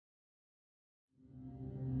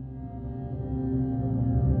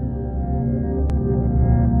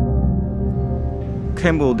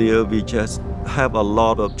Cambodia, we just have a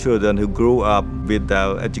lot of children who grew up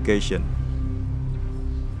without education.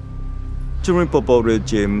 During Pol Pot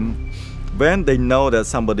regime, when they know that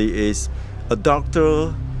somebody is a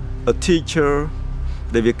doctor, a teacher,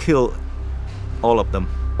 they will kill all of them.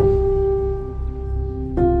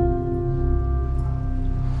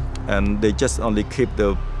 And they just only keep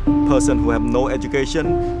the person who have no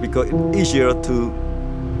education because it's easier to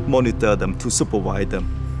monitor them, to supervise them.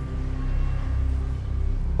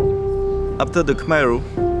 After the Khmer Rouge,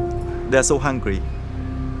 they're so hungry.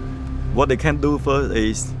 What they can do first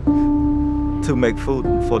is to make food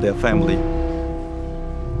for their family.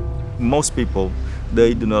 Most people,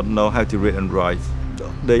 they do not know how to read and write.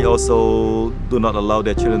 They also do not allow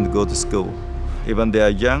their children to go to school. Even they are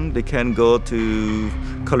young, they can go to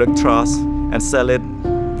collect trash and sell it.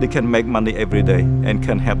 They can make money every day and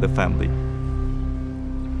can help the family.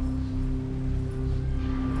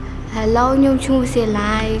 Hello, nhung chung sẽ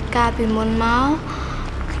lại ca bị môn máu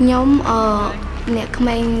nhóm ở nè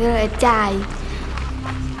mình rồi chạy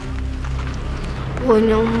rồi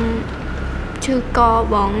nhung chưa co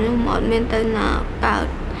bọn nhung một bên tên là cả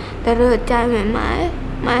ta rồi chạy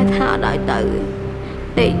mãi thảo đợi từ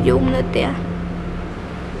để dùng nữa tía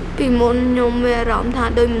vì môn nhung về rộng thả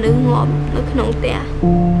đôi mình đứng ngọt nó không tía.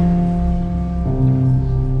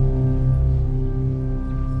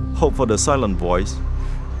 Hope for the silent voice.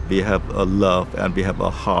 We have a love and we have a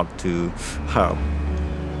heart to help.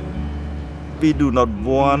 We do not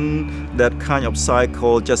want that kind of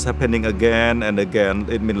cycle just happening again and again.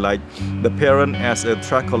 It means like the parent as a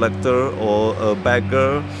trash collector or a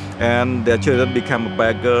beggar and their children become a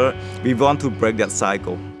beggar. We want to break that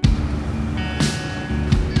cycle.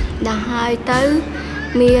 Đã hai tới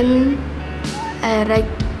miền rạch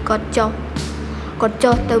cột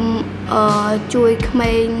chọc từ chui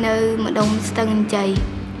khmer nơi mà đông tầng chày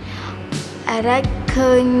rạch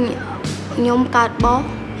khơi nhóm cát bó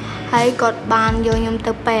hay cột bàn vô nhóm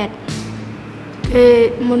tập pẹt cái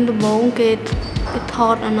môn tập bốn cái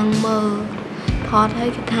thọt ở nâng mơ thọt hay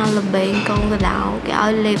cái thang là bệnh công cái đảo cái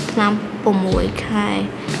áo lệp năm bổ mũi khai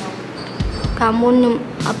cả môn nhóm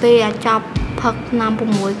ở bên chọc phật năm bổ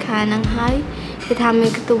mũi khai năng hay cái tham mình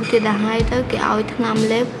cái tu thì đã hay tới cái áo năm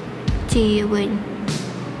lép chì bình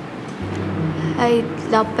hay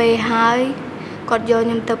đọc bê hai còn do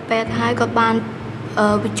nhầm tập pet hai có ban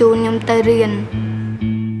ở chun nhầm tây riêng.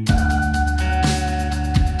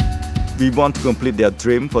 We want to complete their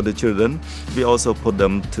dream for the children. We also put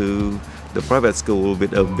them to the private school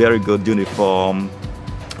with a very good uniform,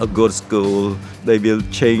 a good school. They will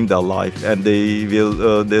change their life, and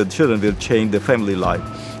their children will change their family life,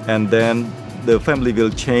 and then the family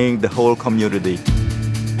will change the whole community.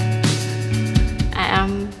 I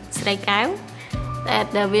am Srey Kao.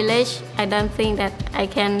 At the village, I don't think that I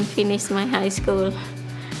can finish my high school.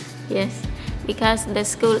 Yes, because the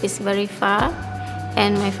school is very far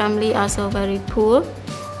and my family also very poor.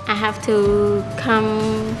 I have to come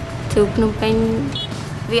to Phnom Penh.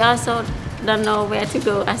 We also don't know where to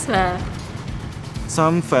go as well.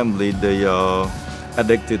 Some family, they are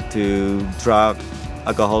addicted to drug,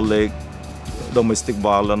 alcoholic, domestic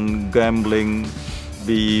violence, gambling.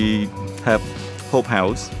 We have Hope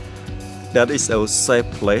House. That is a safe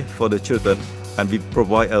place for the children, and we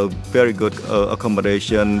provide a very good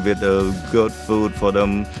accommodation with good food for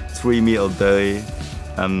them, 3 meals a day,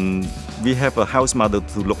 and we have a house mother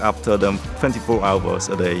to look after them 24 hours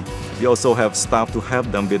a day. We also have staff to help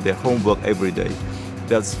them with their homework every day.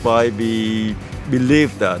 That's why we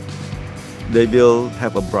believe that they will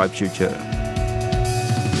have a bright future.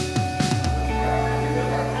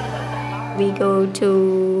 We go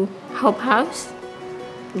to Hope House.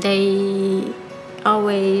 They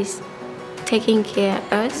always taking care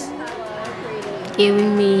of us,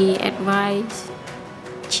 giving me advice,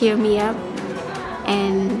 cheer me up,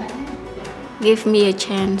 and give me a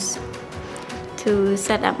chance to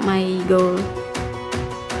set up my goal.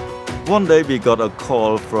 One day we got a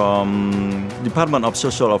call from Department of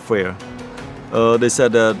Social Affairs. They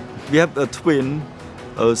said that we have a twin,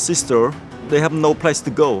 a sister. They have no place to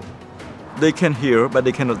go. They can hear, but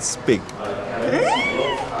they cannot speak.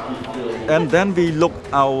 And then we look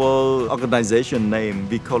our organization name.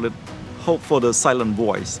 We call it Hope for the Silent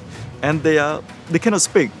Voice. And they cannot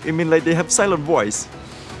speak. It means like they have silent voice.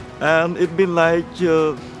 And it means like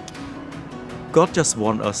God just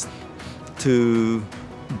wants us to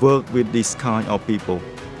work with this kind of people.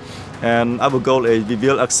 And our goal is we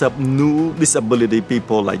will accept new disability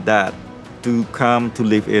people like that to come to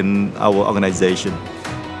live in our organization.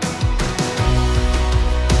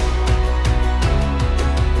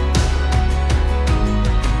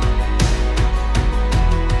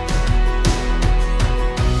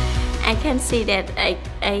 can see that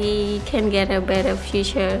I can get a better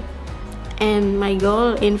future. And my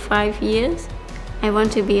goal in 5 years, I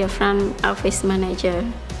want to be a front office manager.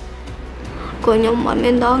 ក៏ខ្ញុំអត់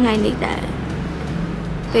មានដល់ថ្ងៃនេះដែរ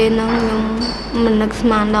ពេលហ្នឹងខ្ញុំមិននឹកស្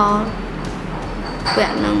មានដល់ពេ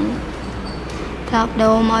លហ្នឹងផ្លាស់ប្ដូ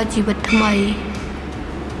រមកជីវិតថ្មី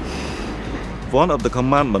One of the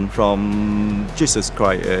commandments from Jesus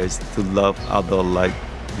Christ is to love others like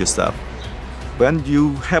yourself. When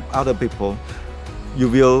you help other people, you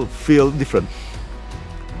will feel different.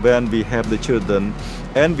 When we have the children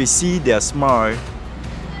and we see their smile,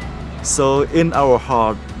 so in our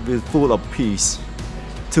heart we're full of peace.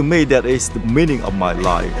 To me, that is the meaning of my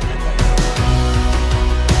life.